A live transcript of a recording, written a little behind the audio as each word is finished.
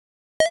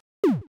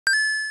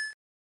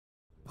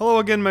Hello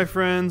again, my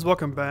friends.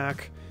 Welcome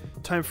back.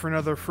 Time for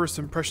another First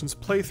Impressions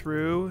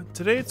playthrough.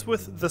 Today it's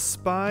with The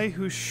Spy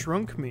Who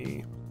Shrunk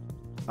Me.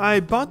 I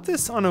bought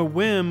this on a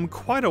whim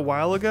quite a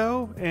while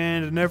ago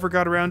and never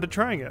got around to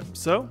trying it.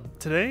 So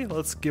today,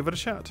 let's give it a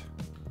shot.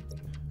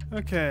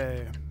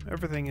 Okay,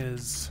 everything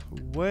is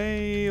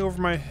way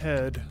over my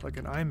head like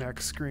an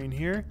IMAX screen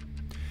here.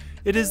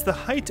 It is the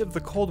height of the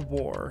Cold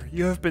War.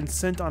 You have been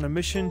sent on a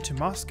mission to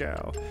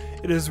Moscow.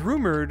 It is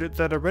rumored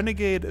that a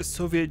renegade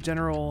Soviet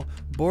general,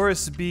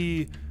 Boris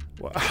B.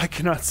 Well, I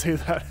cannot say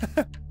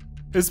that.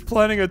 is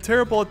planning a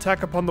terrible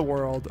attack upon the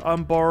world.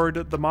 On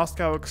board the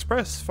Moscow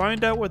Express,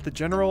 find out what the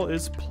general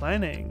is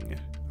planning.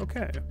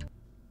 Okay.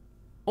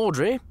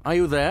 Audrey, are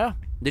you there?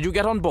 Did you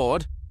get on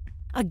board?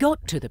 I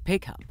got to the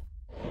pickup.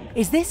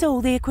 Is this all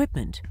the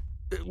equipment?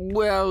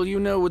 Well, you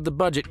know, with the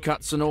budget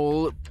cuts and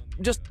all,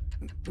 just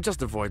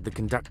avoid the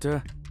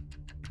conductor.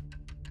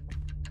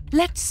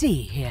 Let's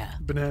see here.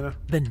 Banana.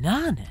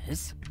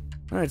 Bananas?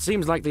 It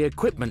seems like the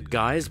equipment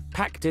guys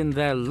packed in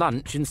their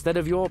lunch instead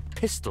of your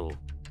pistol.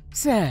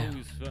 So,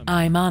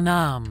 I'm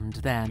unarmed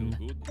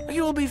then.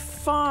 You'll be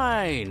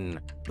fine.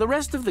 The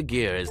rest of the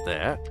gear is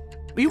there.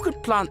 You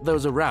could plant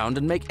those around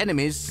and make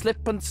enemies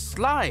slip and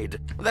slide.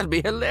 That'd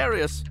be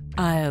hilarious.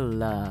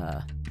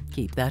 I'll,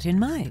 keep that in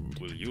mind.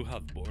 Will you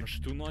have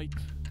borscht tonight?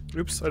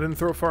 Oops, I didn't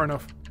throw it far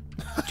enough.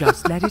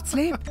 Just let it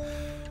slip.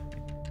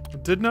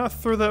 Did not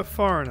throw that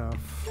far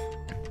enough.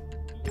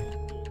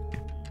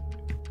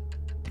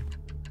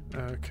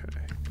 Okay.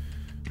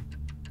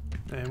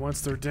 And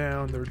once they're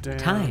down, they're down.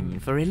 Time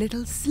for a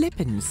little slip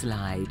and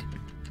slide.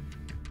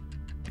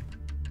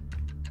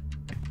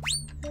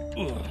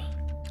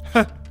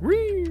 Ha!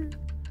 Whee!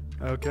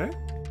 Okay.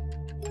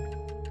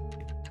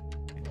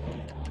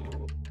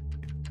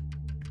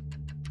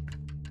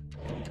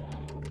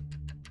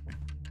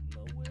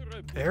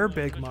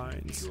 Airbag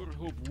mines.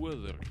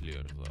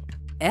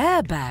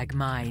 Airbag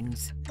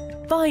mines.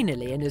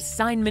 Finally an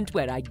assignment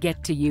where I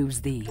get to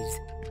use these.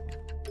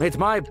 It's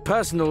my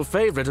personal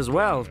favorite as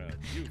well.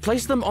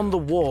 Place them on the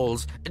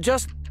walls.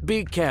 Just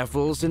be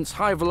careful, since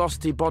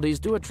high-velocity bodies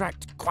do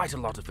attract quite a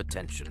lot of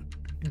attention.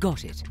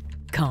 Got it.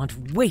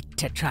 Can't wait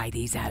to try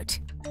these out.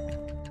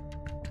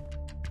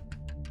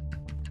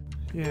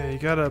 Yeah, you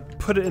gotta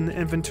put it in the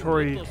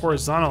inventory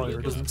horizontally or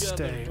it doesn't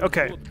stay.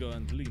 Okay.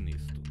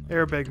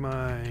 Airbag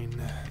mine.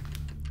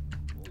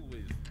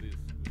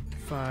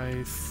 If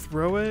I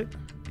throw it?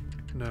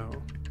 No.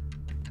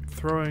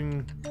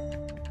 Throwing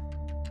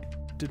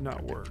did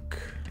not work.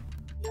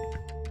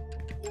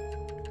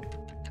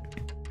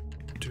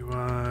 Do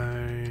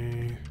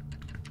I...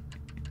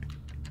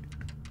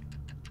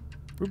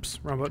 Oops,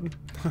 wrong button.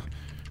 I'm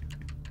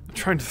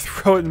trying to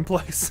throw it in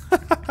place.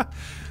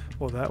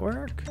 Will that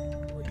work?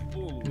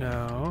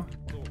 No.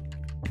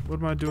 What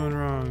am I doing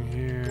wrong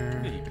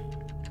here?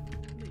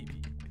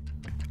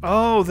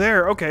 Oh,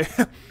 there. Okay.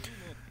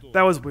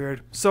 That was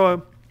weird.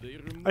 So,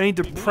 I need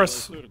to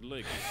press...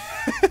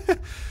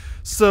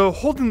 So,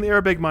 holding the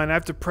airbag mine, I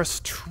have to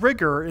press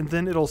trigger and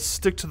then it'll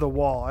stick to the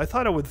wall. I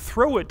thought I would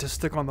throw it to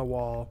stick on the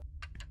wall,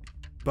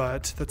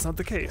 but that's not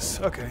the case.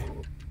 Okay.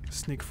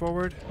 Sneak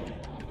forward.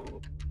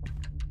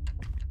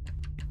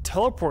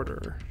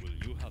 Teleporter.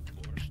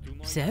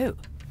 So,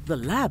 the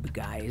lab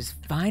guys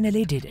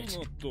finally did it.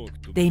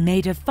 They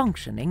made a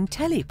functioning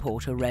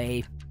teleport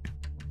array.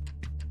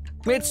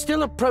 It's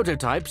still a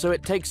prototype, so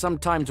it takes some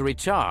time to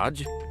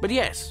recharge, but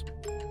yes,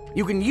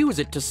 you can use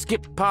it to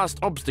skip past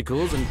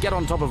obstacles and get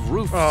on top of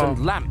roofs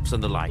and lamps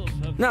and the like.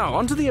 Now,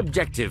 onto the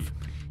objective.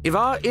 If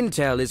our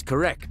intel is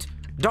correct,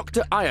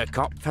 Dr.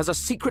 Iyakov has a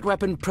secret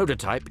weapon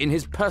prototype in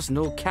his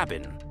personal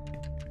cabin.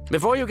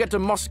 Before you get to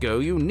Moscow,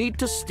 you need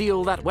to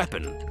steal that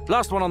weapon.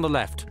 Last one on the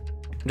left.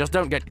 Just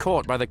don't get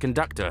caught by the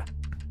conductor.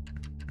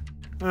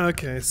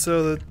 Okay,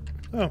 so the...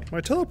 Oh, my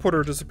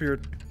teleporter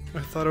disappeared. I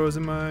thought it was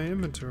in my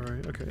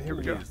inventory. Okay, here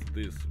we go.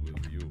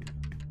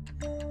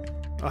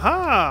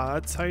 Aha!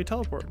 That's how you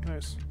teleport.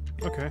 Nice.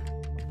 Okay.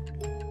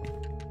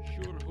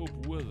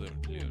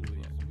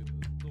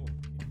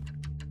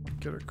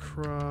 Get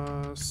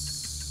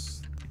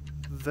across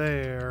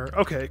there.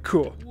 Okay,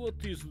 cool. What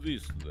is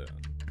this then?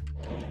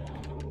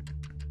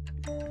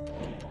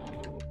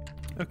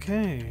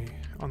 Okay,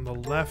 on the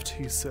left,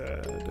 he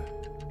said.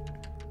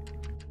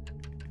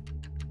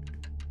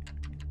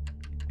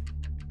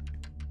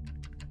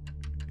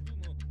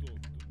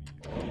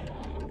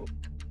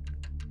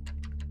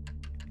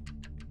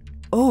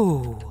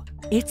 Oh,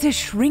 it's a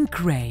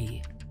shrink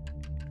ray.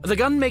 The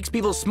gun makes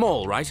people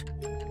small, right?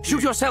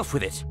 Shoot yourself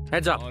with it.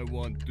 Heads up.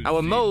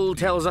 Our mole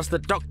tells us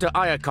that Dr.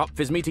 Iyakov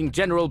is meeting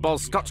General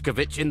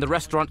Bolskotchkovich in the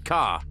restaurant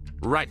car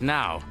right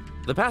now.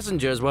 The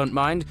passengers won't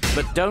mind,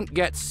 but don't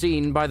get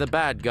seen by the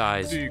bad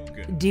guys.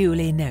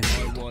 Duly noted.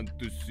 I want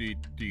to see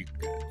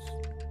tickets.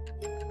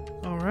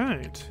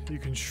 Alright, you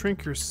can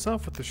shrink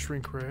yourself with the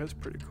shrink ray. That's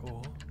pretty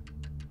cool.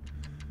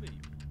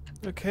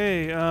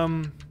 Okay,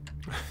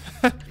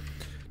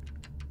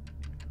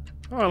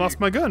 Oh, I lost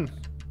my gun.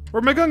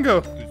 Where'd my gun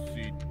go?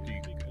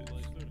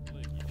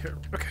 Here,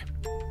 okay.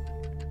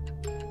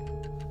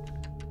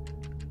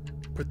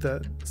 Put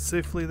that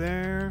safely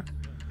there.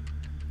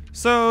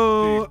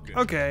 So,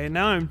 okay,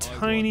 now I'm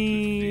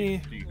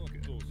tiny.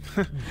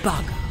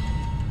 Bugger.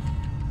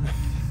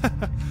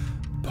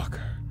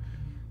 Bugger.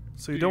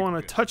 So you don't want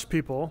to touch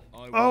people.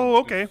 Oh,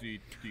 okay.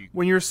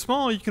 When you're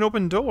small, you can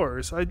open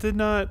doors. I did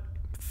not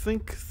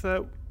think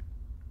that...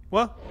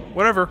 Well,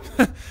 whatever.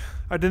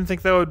 I didn't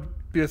think that would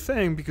be a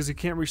thing because you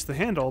can't reach the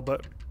handle,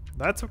 but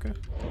that's okay.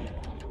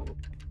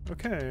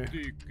 Okay.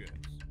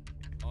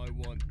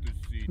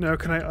 Now,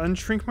 can I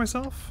unshrink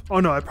myself? Oh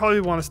no, I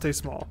probably want to stay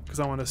small because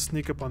I want to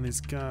sneak up on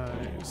these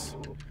guys.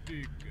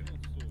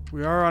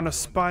 We are on a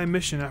spy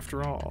mission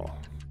after all.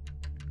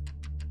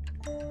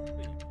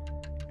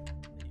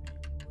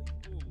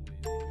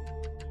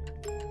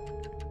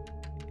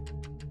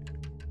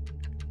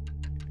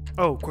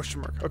 Oh,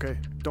 question mark. Okay,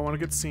 don't want to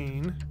get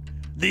seen.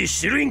 The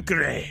shrink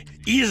ray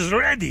is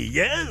ready,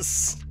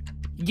 yes?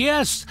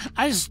 Yes,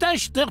 I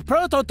stashed the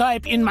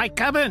prototype in my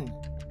cabin.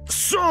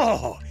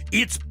 So,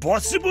 it's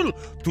possible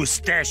to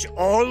stash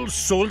all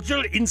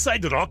soldier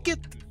inside rocket?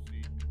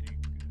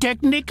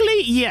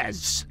 Technically,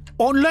 yes.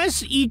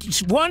 Unless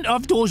it's one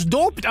of those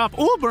doped up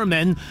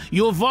Ubermen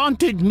you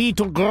wanted me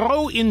to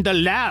grow in the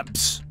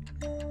labs.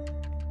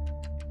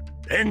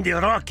 And the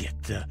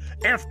rocket,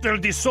 after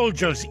the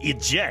soldiers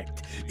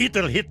eject,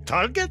 it'll hit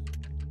target?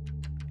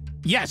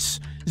 Yes,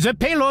 the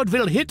payload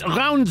will hit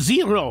round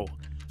 0.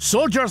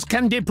 Soldiers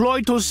can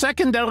deploy to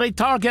secondary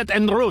target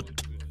en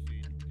route.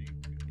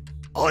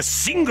 A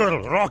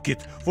single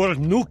rocket for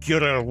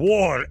nuclear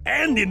war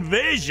and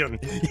invasion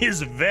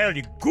is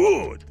very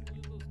good.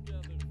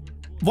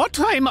 What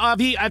time are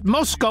we at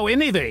Moscow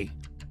anyway?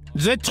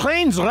 The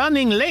train's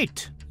running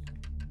late.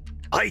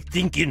 I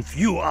think in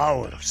few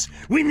hours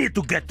we need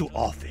to get to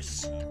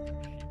office.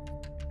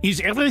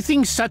 Is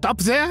everything set up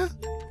there?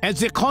 At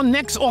the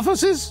Connex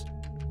offices?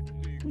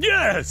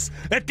 Yes,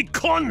 at the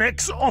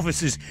Connex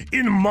offices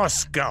in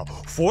Moscow,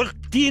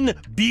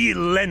 14B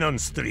Lennon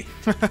Street.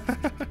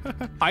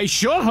 I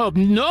sure hope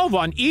no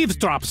one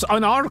eavesdrops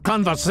on our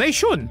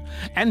conversation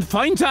and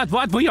finds out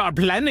what we are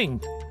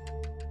planning.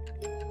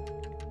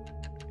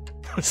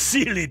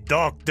 Silly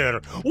doctor,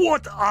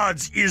 what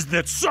odds is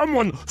that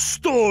someone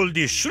stole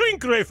the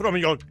shrink ray from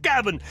your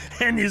cabin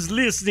and is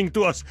listening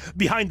to us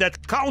behind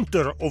that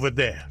counter over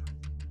there?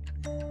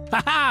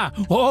 Haha!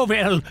 Oh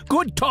well,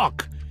 good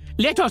talk.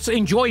 Let us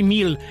enjoy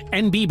meal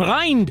and be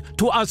blind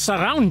to our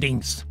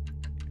surroundings.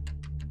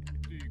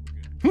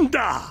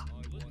 Da!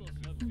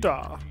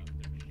 Da.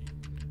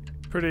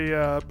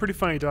 Pretty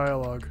funny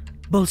dialogue.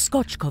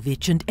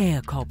 Bolskochkovich and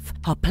Airkopf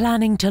are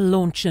planning to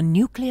launch a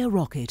nuclear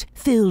rocket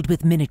filled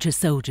with miniature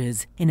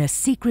soldiers in a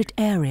secret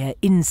area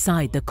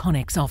inside the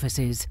Connex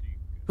offices.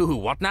 Ooh,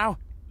 what now?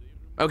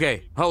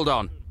 Okay, hold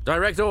on.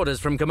 Direct orders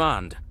from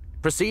command.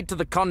 Proceed to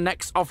the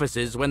Connex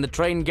offices when the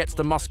train gets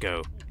to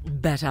Moscow.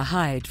 Better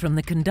hide from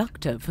the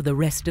conductor for the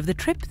rest of the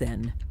trip,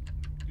 then.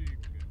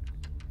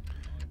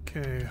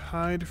 Okay,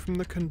 hide from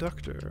the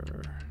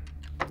conductor.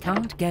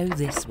 Can't go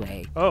this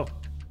way. Oh.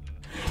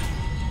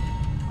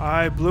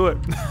 I blew it.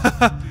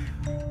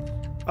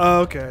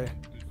 Okay.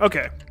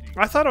 Okay.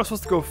 I thought I was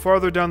supposed to go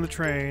farther down the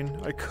train.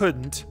 I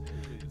couldn't.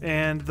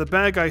 And the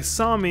bad guy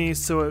saw me,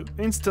 so it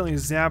instantly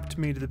zapped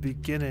me to the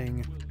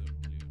beginning.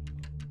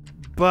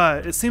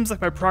 But it seems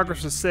like my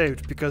progress is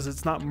saved because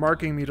it's not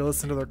marking me to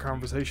listen to their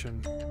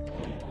conversation.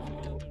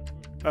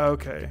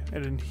 Okay,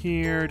 and in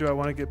here, do I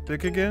want to get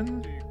big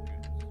again?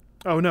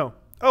 Oh no.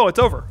 Oh, it's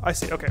over. I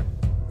see, okay.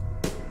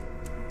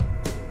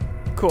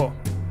 Cool.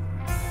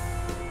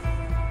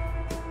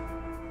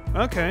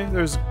 Okay,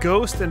 there's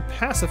Ghost and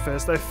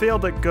Pacifist. I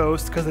failed at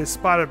Ghost because they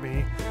spotted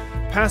me.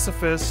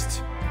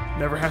 Pacifist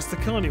never has to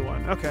kill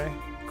anyone. Okay,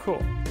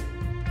 cool.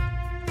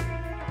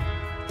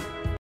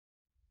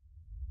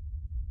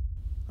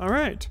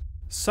 Alright.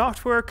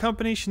 Software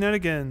company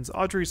shenanigans.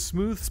 Audrey's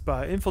smooth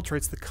spy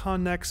infiltrates the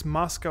Connex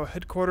Moscow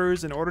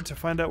headquarters in order to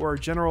find out where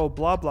General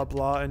blah blah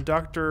blah and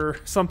Dr.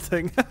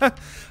 something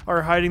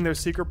are hiding their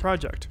secret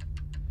project.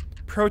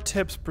 Pro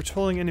tips: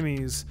 patrolling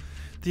enemies.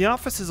 The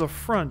office is a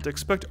front.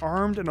 Expect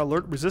armed and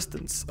alert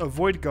resistance.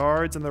 Avoid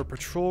guards on their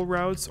patrol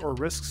routes or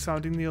risk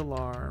sounding the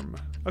alarm.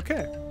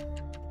 Okay.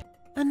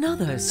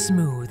 Another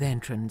smooth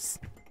entrance.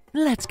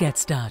 Let's get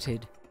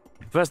started.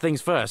 First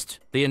things first,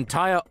 the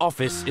entire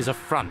office is a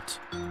front.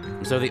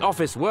 So the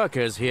office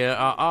workers here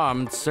are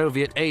armed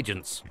Soviet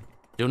agents.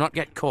 Do not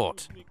get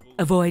caught.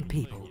 Avoid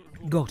people.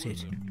 Got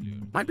it.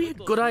 Might be a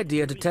good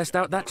idea to test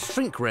out that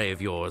shrink ray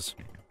of yours.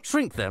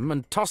 Shrink them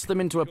and toss them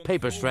into a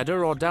paper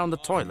shredder or down the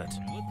toilet.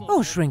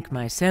 Or shrink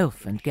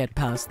myself and get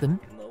past them.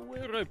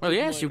 Well,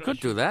 yes, you could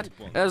do that,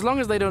 as long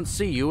as they don't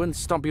see you and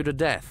stomp you to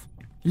death.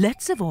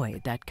 Let's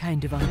avoid that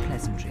kind of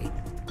unpleasantry.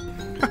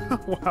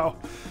 Wow.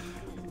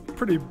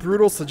 Pretty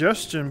brutal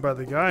suggestion by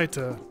the guy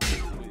to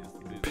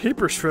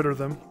paper shredder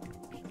them.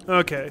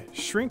 Okay,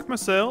 shrink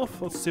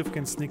myself. Let's see if we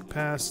can sneak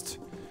past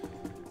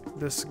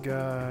this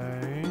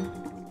guy.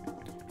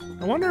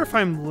 I wonder if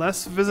I'm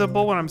less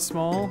visible when I'm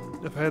small.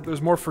 If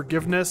there's more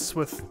forgiveness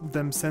with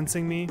them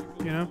sensing me,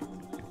 you know?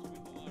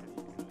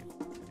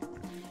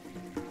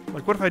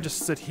 Like, what if I just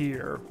sit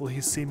here? Will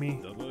he see me?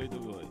 Давай,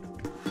 давай.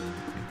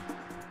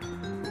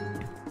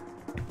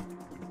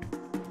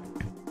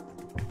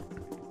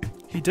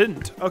 He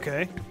didn't.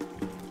 Okay.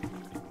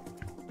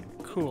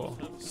 Cool.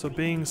 So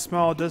being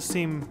small does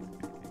seem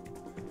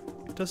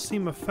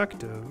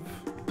effective.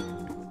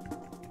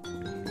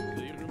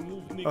 They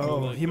removed Oh,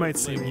 Nikolai he might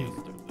third see leg me.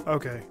 yesterday.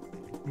 Okay.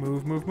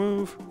 Move, move,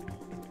 move.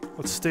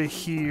 Let's stay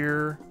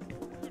here.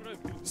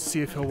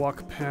 See if he'll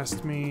walk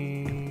past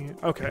me.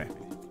 Okay.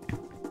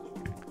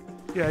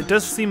 Yeah, it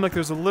does seem like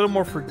there's a little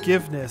more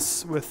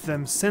forgiveness with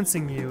them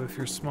sensing you if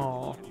you're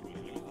small.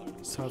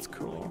 So that's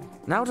cool.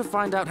 Now to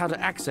find out how to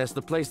access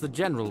the place the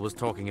General was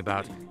talking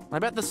about. I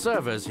bet the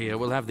servers here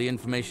will have the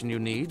information you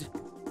need.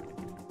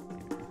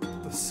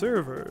 The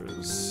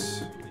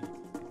servers.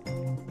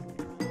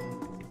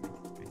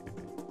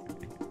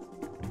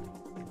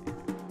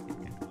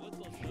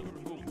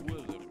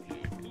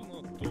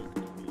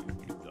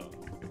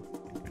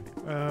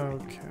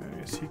 Okay,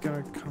 is he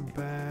gonna come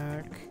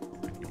back?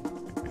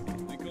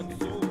 We can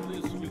solve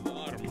this with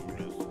arm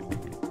press.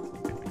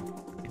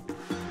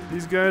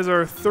 These guys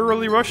are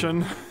thoroughly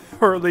Russian,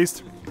 or at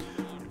least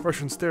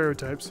Russian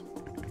stereotypes.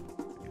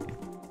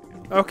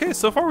 Okay,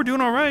 so far we're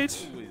doing all right.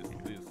 Who is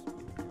this?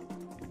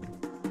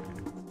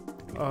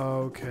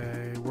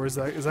 Okay, where's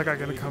that? Is that guy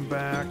gonna come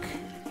back?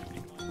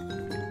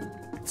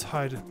 Let's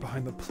hide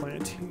behind the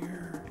plant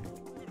here.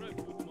 We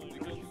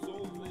can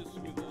solve this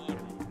with arm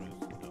press.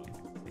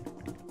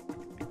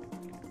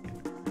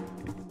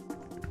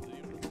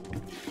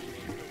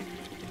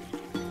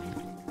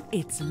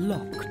 It's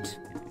locked.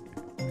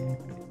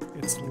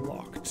 It's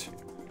locked.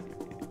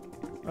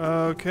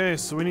 Okay,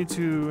 so we need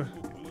to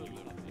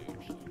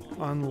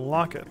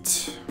unlock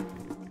it.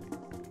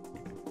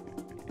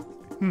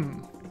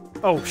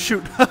 Oh,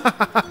 shoot.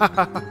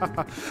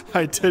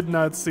 I did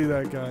not see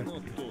that guy. Not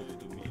talk to me.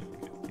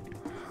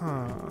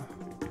 Huh.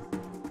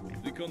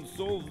 We can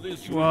solve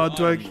this with Well, arm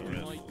press.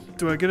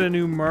 do I get a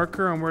new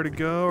marker on where to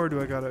go, or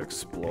do I gotta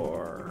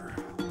explore?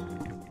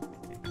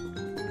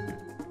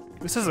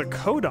 This has a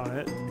code on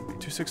it.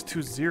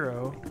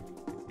 2620.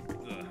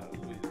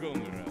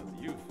 Comrade,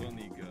 you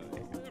funny guy.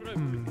 Where I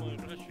put my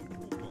Russian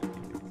coupon?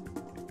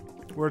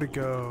 Where to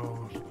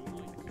go?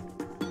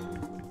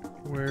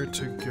 Where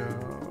to go?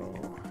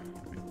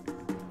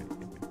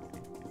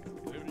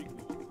 Very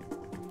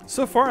good.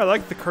 So far, I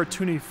like the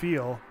cartoony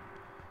feel.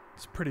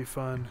 It's pretty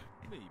fun.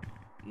 Maybe.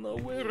 Now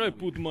where I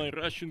put my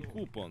Russian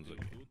coupons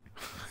again?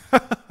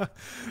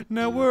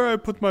 Now where I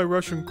put my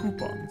Russian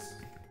coupons?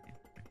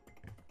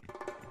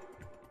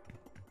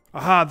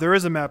 Aha, there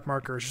is a map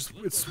marker.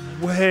 It's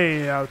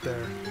way out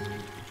there.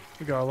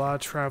 We got a lot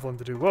of traveling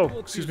to do. Whoa, What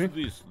excuse is me.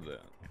 this then?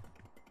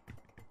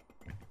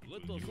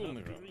 Let us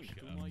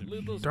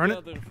Let us Darn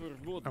it. gather for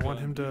vodka I want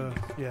him and to,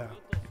 drink. yeah.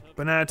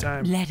 Banana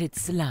time. Let it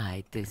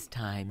slide this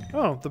time.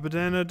 Oh, the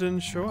banana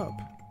didn't show up.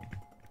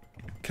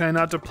 Can I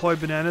not deploy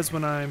bananas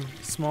when I'm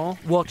small?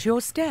 Watch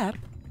your step.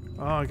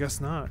 Oh, I guess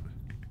not.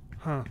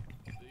 Huh.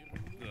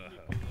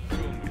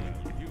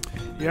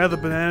 Yeah, the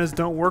bananas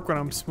don't work when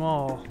I'm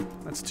small.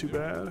 That's too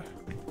bad.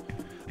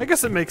 I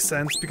guess it makes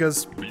sense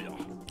because...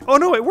 Oh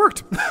no, it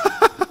worked!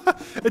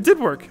 It did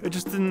work. It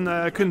just didn't,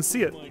 I couldn't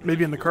see it.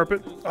 Maybe in the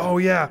carpet? Oh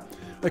yeah,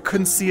 I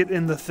couldn't see it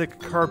in the thick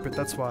carpet,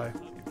 that's why.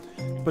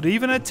 But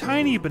even a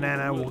tiny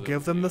banana will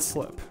give them the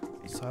slip.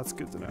 So that's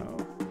good to know.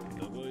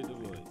 Давай,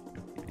 давай.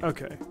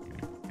 Okay.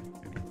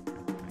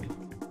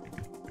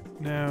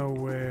 Now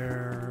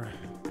where...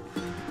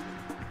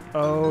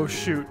 Oh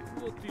shoot.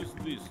 What is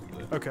this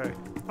then? Okay.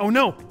 Oh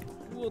no!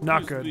 What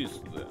Not is good. this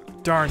then?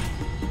 Darn.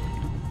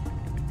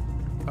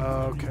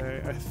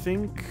 Okay, I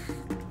think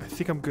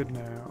I'm good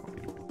now.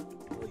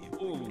 I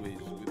always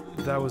with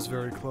this. That was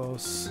very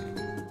close.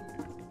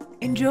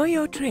 Enjoy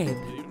your trip. They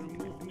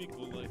removed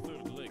Nikolai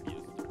third leg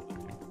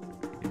yesterday.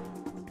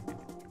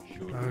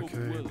 Sure hope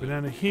Okay, weather.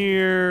 banana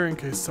here in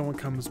case someone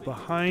comes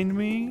behind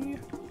me.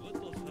 Let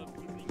us have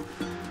drink.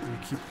 We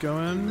keep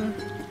going. Let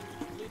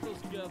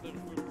us gather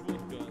for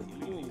vodka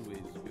and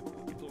always with the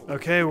talk.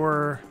 Okay,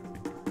 we're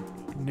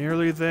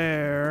nearly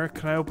there.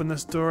 Can I open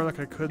this door like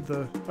I could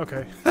the...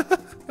 Okay.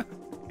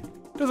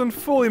 Doesn't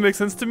fully make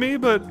sense to me,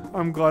 but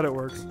I'm glad it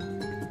works.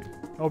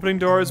 Opening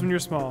doors when you're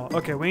small.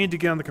 Okay, we need to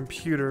get on the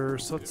computer,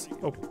 so let's...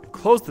 Oh,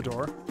 close the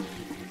door.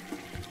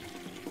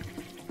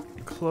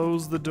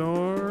 Close the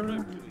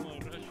door.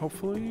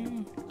 Hopefully.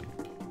 Do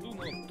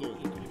not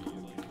talk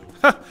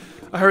to me.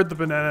 I heard the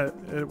banana.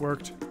 It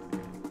worked.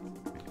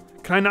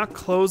 Can I not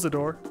close the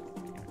door?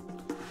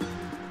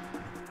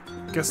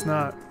 Guess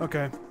not.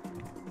 Okay.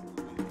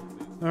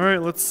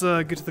 Alright, let's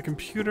get to the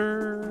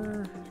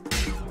computer.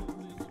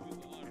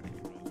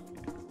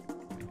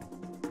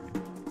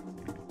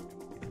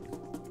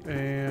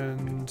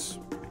 And...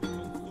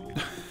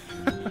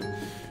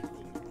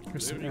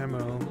 here's some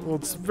ammo. Well,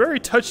 it's very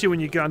touchy when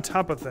you get on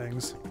top of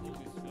things.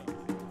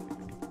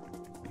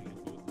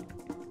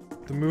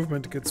 The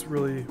movement gets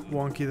really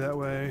wonky that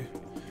way.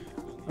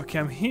 Okay,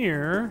 I'm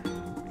here.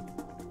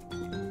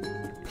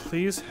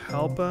 Please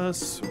help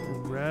us,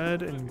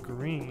 red and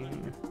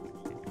green.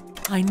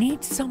 I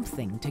need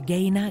something to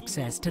gain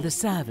access to the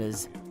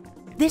servers.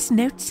 This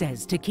note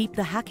says to keep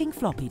the hacking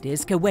floppy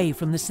disk away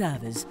from the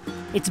servers.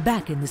 It's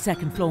back in the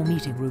second floor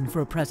meeting room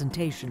for a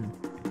presentation.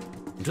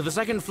 To the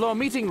second floor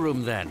meeting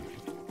room, then.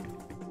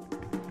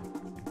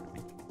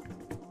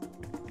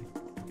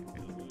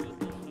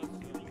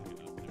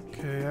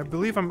 Okay, I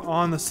believe I'm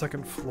on the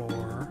second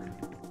floor.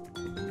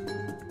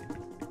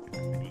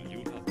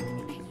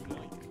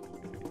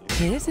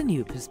 Here's a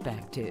new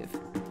perspective.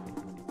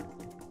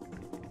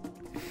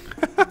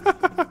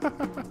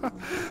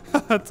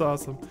 That's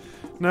awesome.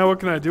 Now what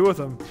can I do with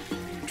them?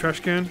 Trash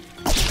can?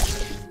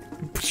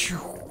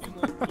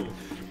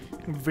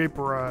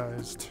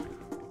 Vaporized.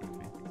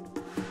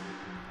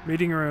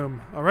 Meeting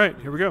room. Alright,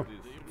 here we go.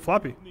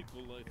 Floppy.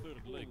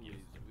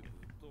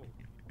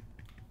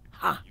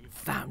 Ha!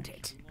 Found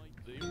it.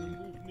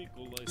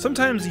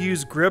 Sometimes you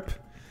use grip.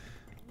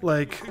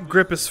 Like,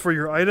 grip is for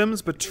your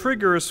items, but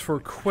trigger is for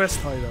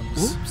quest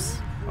items. Oops.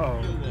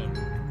 Oh.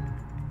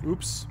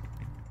 Oops.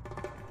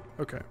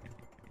 Okay.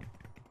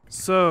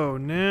 So,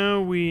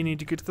 now we need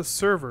to get to the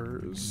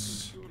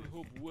servers.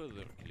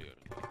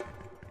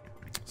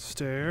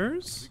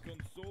 Stairs?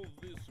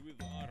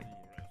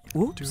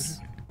 Oops.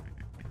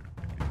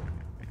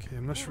 Okay,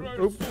 I'm not sure.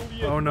 Oh,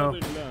 oh no.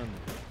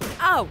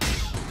 Ouch!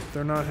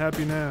 They're not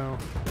happy now.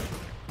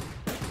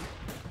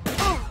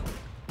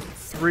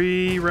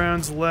 3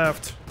 rounds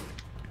left.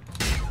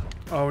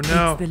 Oh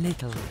no. It's the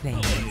little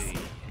things.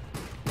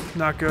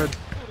 Not good.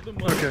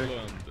 Okay.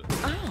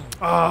 Ow!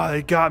 Ah,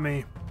 they got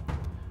me.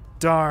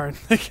 Darn,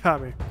 they got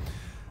me.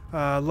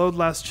 Load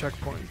last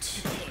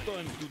checkpoint.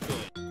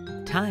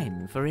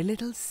 Time for a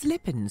little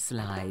slip and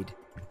slide.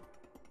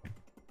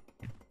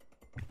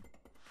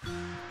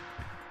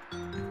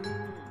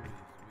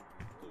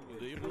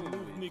 They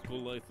removed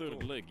Nikolai's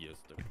third leg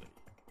yesterday.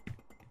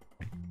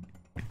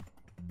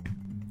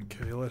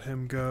 Okay, let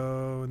him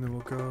go, and then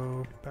we'll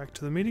go back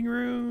to the meeting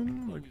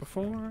room, like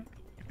before.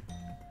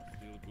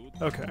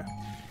 Okay.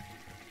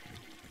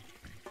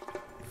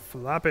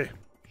 Floppy.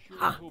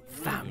 Ha!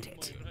 Found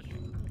it.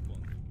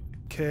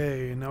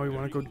 Okay, now we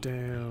want to go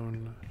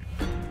down.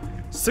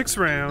 6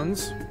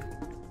 rounds.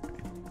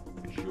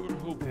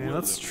 And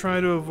let's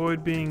try to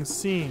avoid being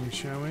seen,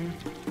 shall we?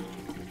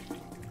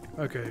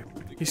 Okay,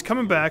 he's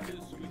coming back.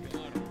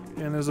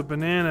 And there's a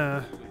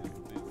banana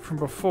from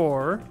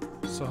before,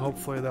 so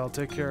hopefully that'll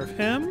take care of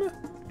him.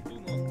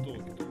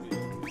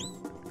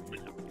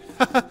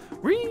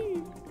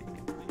 Whee!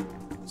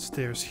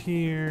 Stairs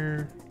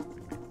here.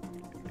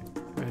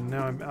 And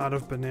now I'm out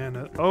of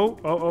banana.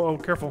 Oh,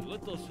 careful.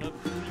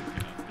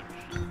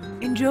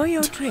 Enjoy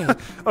your trip.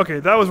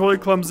 Okay, that was really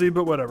clumsy,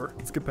 but whatever.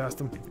 Let's get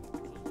past him.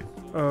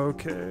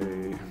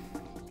 Okay.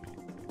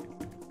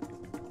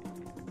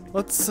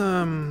 Let's,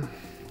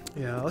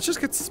 yeah, let's just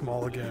get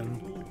small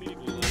again.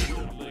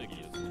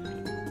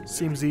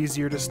 Seems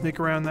easier to sneak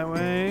around that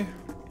way.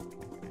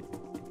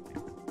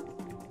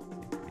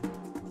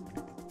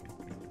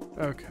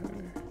 Okay.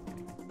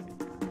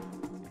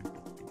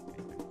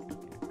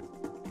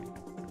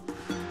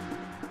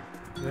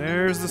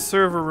 There's the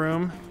server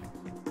room.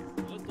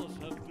 Let us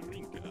have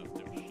drink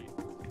after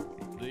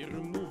shift. They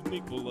removed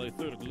Nikolai's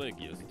third leg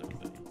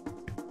yesterday.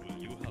 Will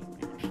you have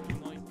lunch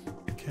tonight?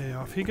 Okay,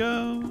 off he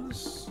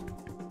goes.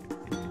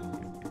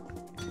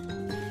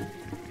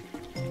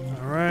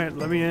 Alright,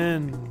 let me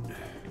in.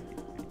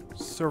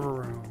 Server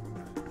room.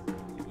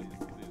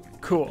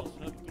 Cool.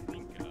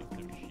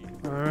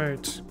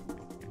 Alright.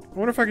 I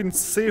wonder if I can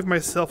save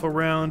myself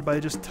around by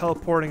just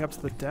teleporting up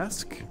to the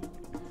desk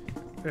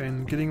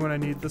and getting what I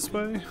need this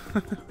way.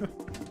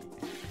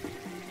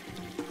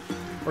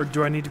 Or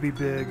do I need to be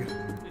big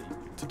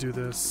to do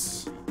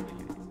this?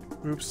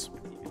 Oops.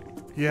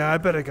 Yeah, I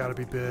bet I gotta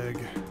be big.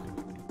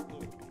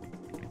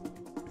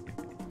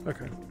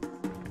 Okay.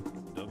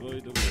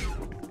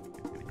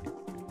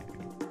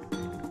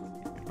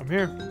 I'm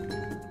here.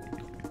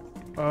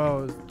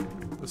 Oh,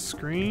 the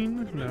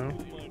screen? No.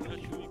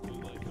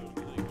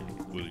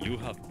 Will you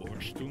have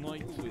borscht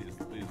tonight?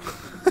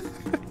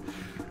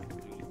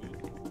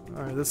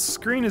 Alright, the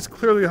screen is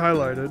clearly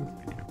highlighted.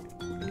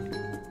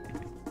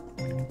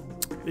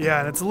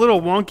 Yeah, and it's a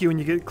little wonky when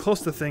you get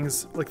close to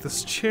things. Like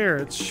this chair,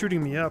 it's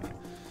shooting me up.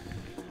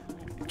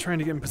 I'm trying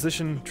to get in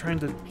position, trying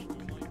to...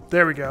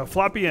 There we go,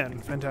 floppy in.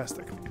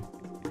 Fantastic.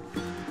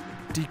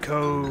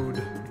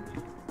 Decode.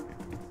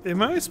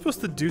 Am I supposed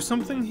to do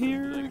something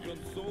here?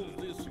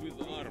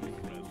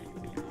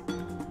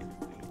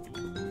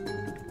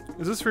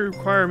 Does this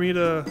require me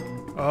to...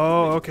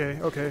 Oh, okay,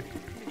 okay.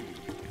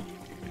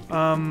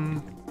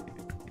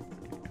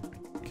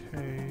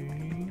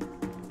 Okay.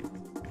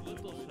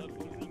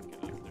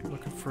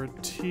 Looking for a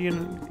T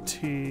and a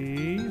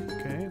T.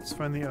 Okay, let's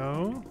find the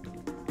O.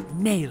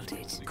 Nailed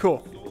it.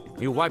 Cool.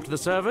 You wiped the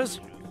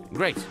servers?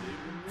 Great.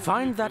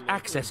 Find that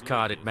access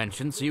card it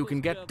mentioned so you can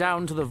get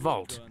down to the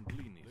vault.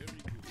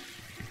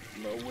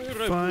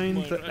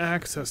 Find the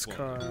access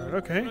card.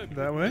 Okay,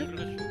 that way.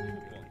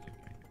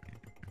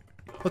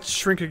 Let's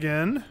shrink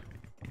again.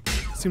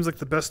 Seems like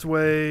the best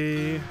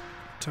way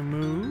to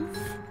move.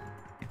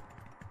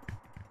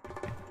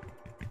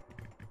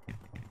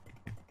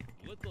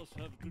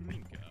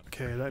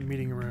 Okay, that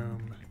meeting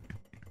room.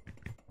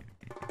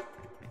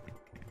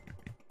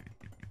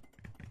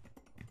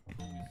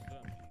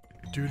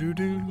 Do do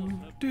do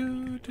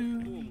do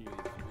do.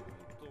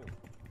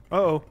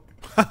 Uh-oh.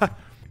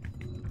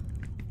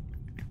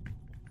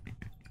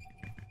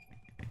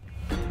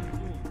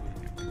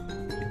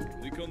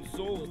 We can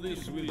solve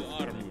this with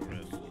arm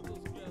wrestling.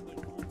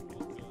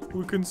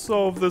 We can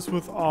solve this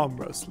with arm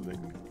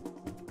wrestling.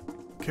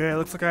 Okay,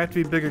 looks like I have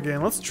to be big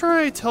again. Let's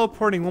try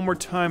teleporting one more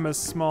time as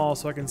small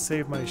so I can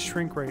save my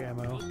shrink ray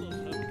ammo.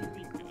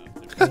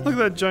 Look at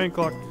that giant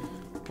clock.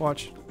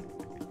 Watch.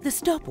 The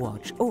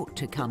stopwatch ought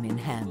to come in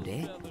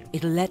handy.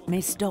 It'll let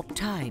me stop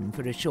time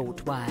for a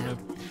short while.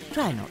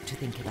 Try not to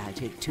think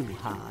about it too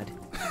hard.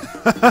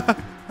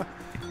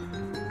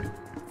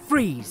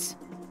 Freeze.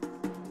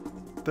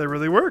 That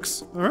really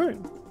works. Alright.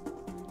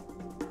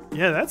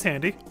 Yeah, that's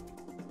handy.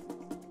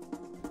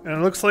 And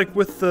it looks like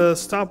with the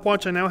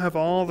stopwatch I now have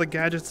all the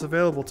gadgets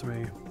available to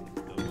me.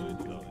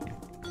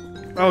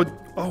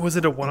 Oh, was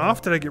it a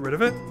one-off? Did I get rid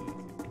of it?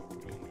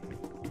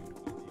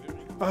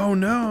 Oh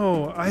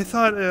no, I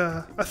thought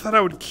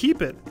I would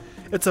keep it.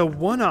 It's a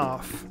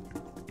one-off.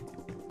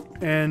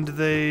 And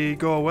they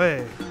go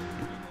away.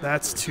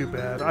 That's too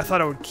bad. I thought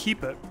I would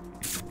keep it.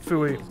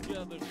 Phooey.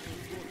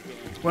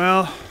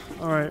 Well,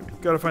 alright,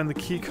 gotta find the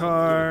key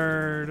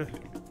card.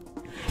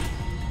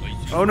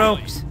 Oh no!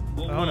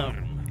 Oh no.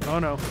 Oh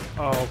no.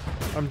 Oh,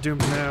 I'm doomed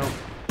now.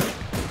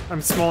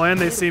 I'm small and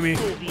they see me.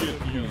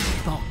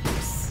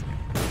 Box.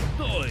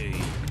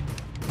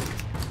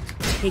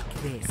 Take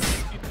this.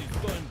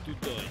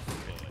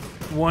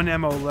 One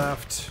ammo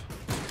left.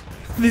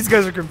 These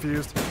guys are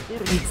confused.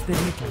 It's the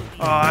little.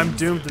 Oh, I'm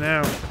doomed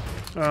now.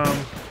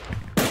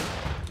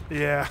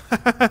 Yeah.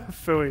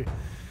 Phooey.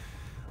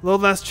 Little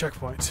last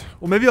checkpoint.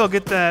 Well, maybe I'll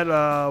get that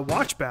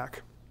watch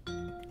back.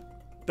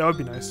 That would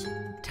be nice.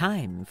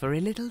 Time for a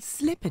little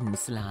slip and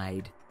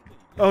slide.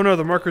 Oh no,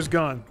 the marker's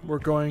gone. We're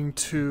going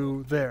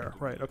to there.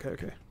 Right, okay,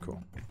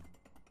 cool.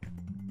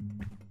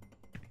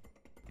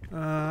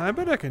 I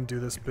bet I can do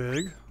this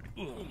big.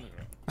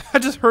 I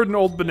just heard an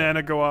old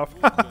banana go off.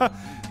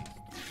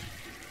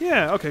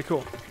 Yeah, okay,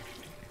 cool.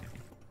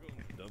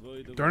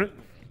 Darn it.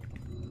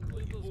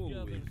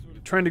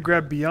 Trying to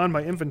grab beyond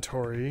my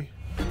inventory.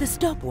 The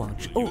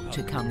stopwatch ought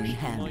to come in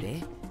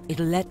handy.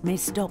 It'll let me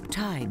stop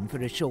time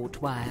for a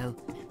short while.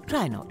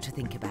 Try not to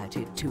think about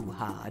it too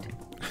hard.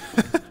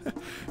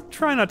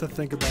 Try not to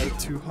think about it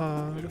too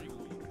hard.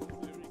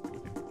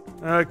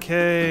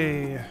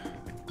 Okay.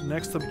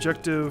 Next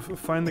objective,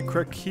 find the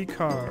correct key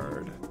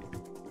card.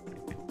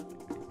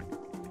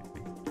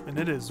 And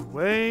it is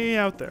way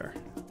out there.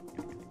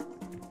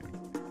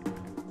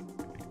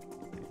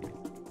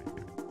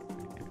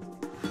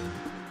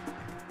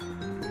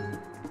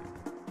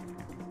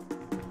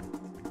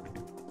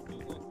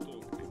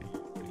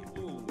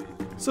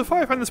 So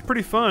far I find this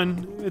pretty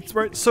fun.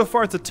 So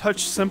far it's a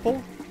touch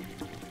simple.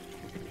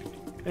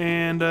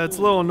 And it's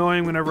a little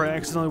annoying whenever I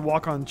accidentally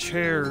walk on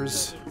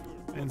chairs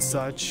and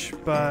such,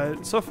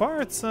 but so far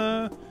it's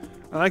I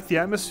like the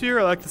atmosphere,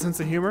 I like the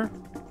sense of humor.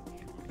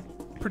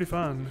 Pretty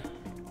fun.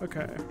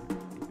 Okay.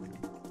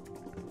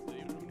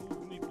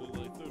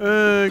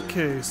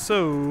 Okay,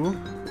 so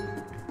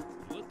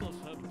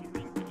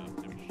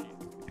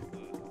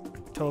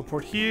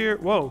teleport here.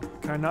 Whoa,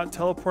 can I not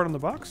teleport on the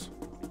box?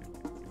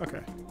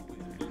 Okay.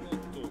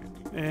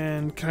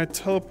 And can I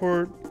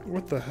teleport?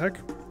 What the heck?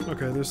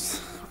 Okay,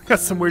 there's got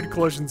some weird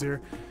collisions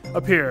here.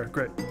 Up here,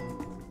 great.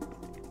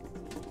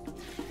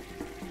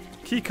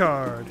 Key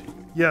card.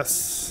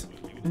 Yes.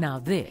 Now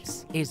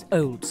this is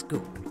old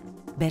school.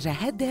 Better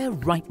head there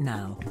right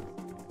now.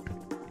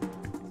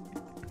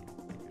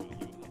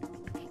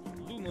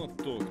 Do not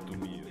talk to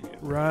me again.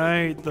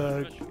 Right,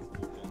 the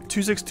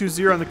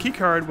 2620 on the key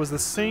card was the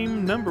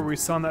same number we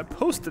saw on that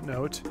post-it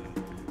note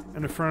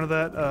and in front of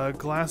that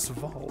glass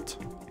vault.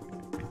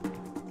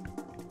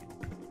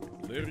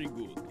 Very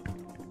good.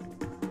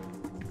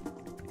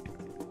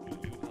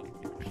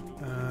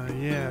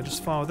 Yeah,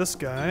 just follow this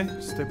guy.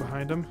 Stay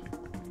behind him.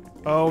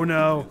 Oh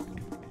no.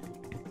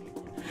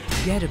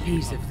 Get a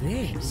piece of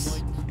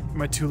this.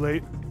 Am I too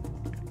late?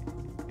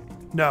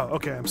 No,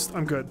 okay,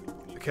 I'm good.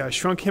 Okay, I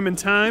shrunk him in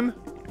time.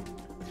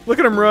 Look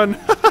at him run.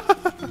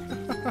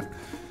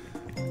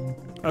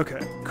 Okay,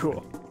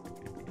 cool.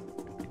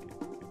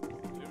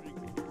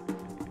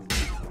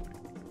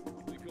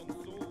 We can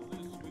solve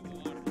this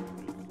with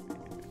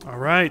arm. All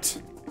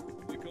right.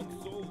 We can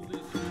solve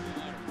this with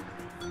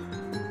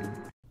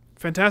arm.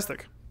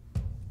 Fantastic.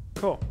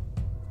 Cool.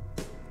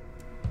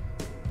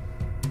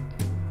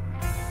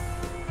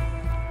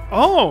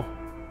 Oh!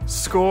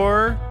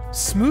 Score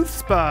Smooth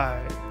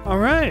Spy.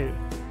 Alright.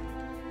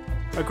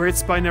 A great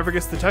spy never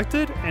gets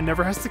detected and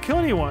never has to kill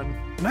anyone.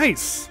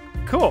 Nice.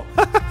 Cool.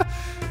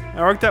 That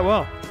worked out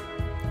well.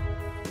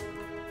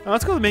 Now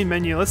let's go to the main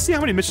menu. Let's see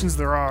how many missions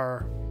there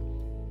are.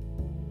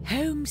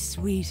 Home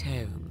sweet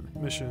home.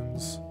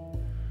 Missions.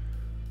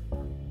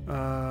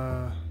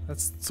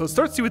 So it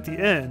starts you at the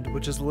end,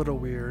 which is a little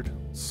weird.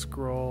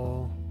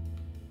 Scroll.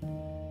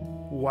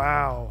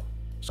 Wow.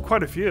 There's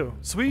quite a few.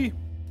 So we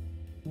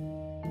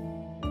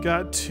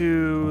got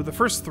to the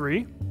first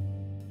 3.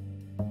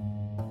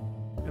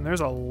 And there's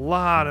a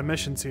lot of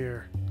missions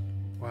here.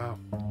 Wow.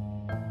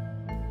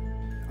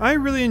 I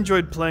really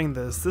enjoyed playing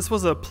this. This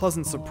was a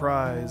pleasant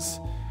surprise.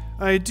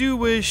 I do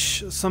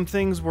wish some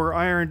things were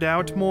ironed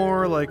out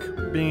more, like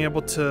being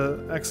able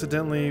to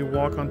accidentally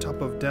walk on top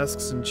of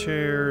desks and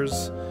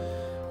chairs.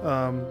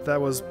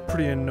 That was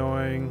pretty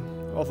annoying.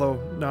 Although,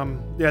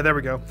 yeah, there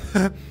we go.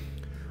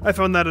 I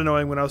found that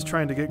annoying when I was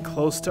trying to get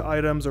close to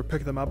items or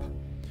pick them up.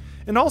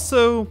 And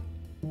also,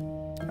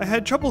 I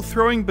had trouble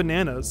throwing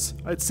bananas.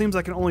 It seems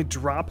I can only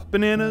drop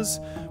bananas,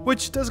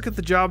 which does get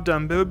the job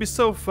done, but it would be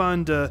so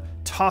fun to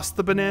toss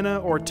the banana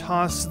or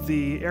toss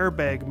the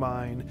airbag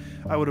mine.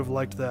 I would have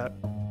liked that.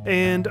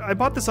 And I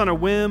bought this on a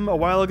whim a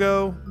while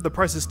ago. The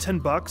price is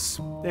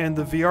 $10, and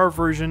the VR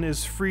version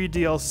is free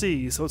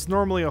DLC, so it's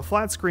normally a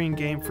flat screen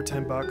game for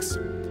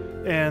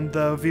 $10, and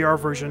the VR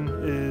version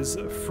is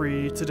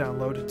free to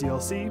download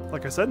DLC,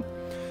 like I said.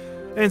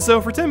 And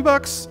so for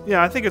 $10,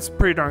 yeah, I think it's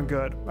pretty darn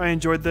good. I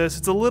enjoyed this.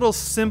 It's a little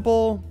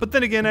simple, but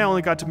then again, I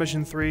only got to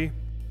mission 3.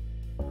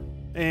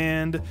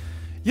 And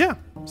yeah,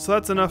 so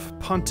that's enough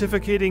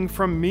pontificating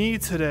from me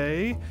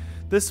today.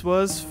 This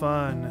was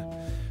fun.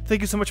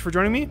 Thank you so much for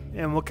joining me,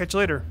 and we'll catch you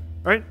later.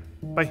 All right,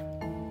 bye.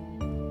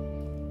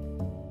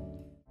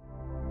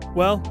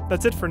 Well,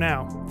 that's it for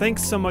now.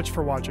 Thanks so much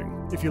for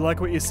watching. If you like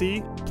what you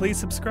see, please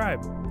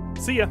subscribe.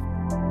 See ya.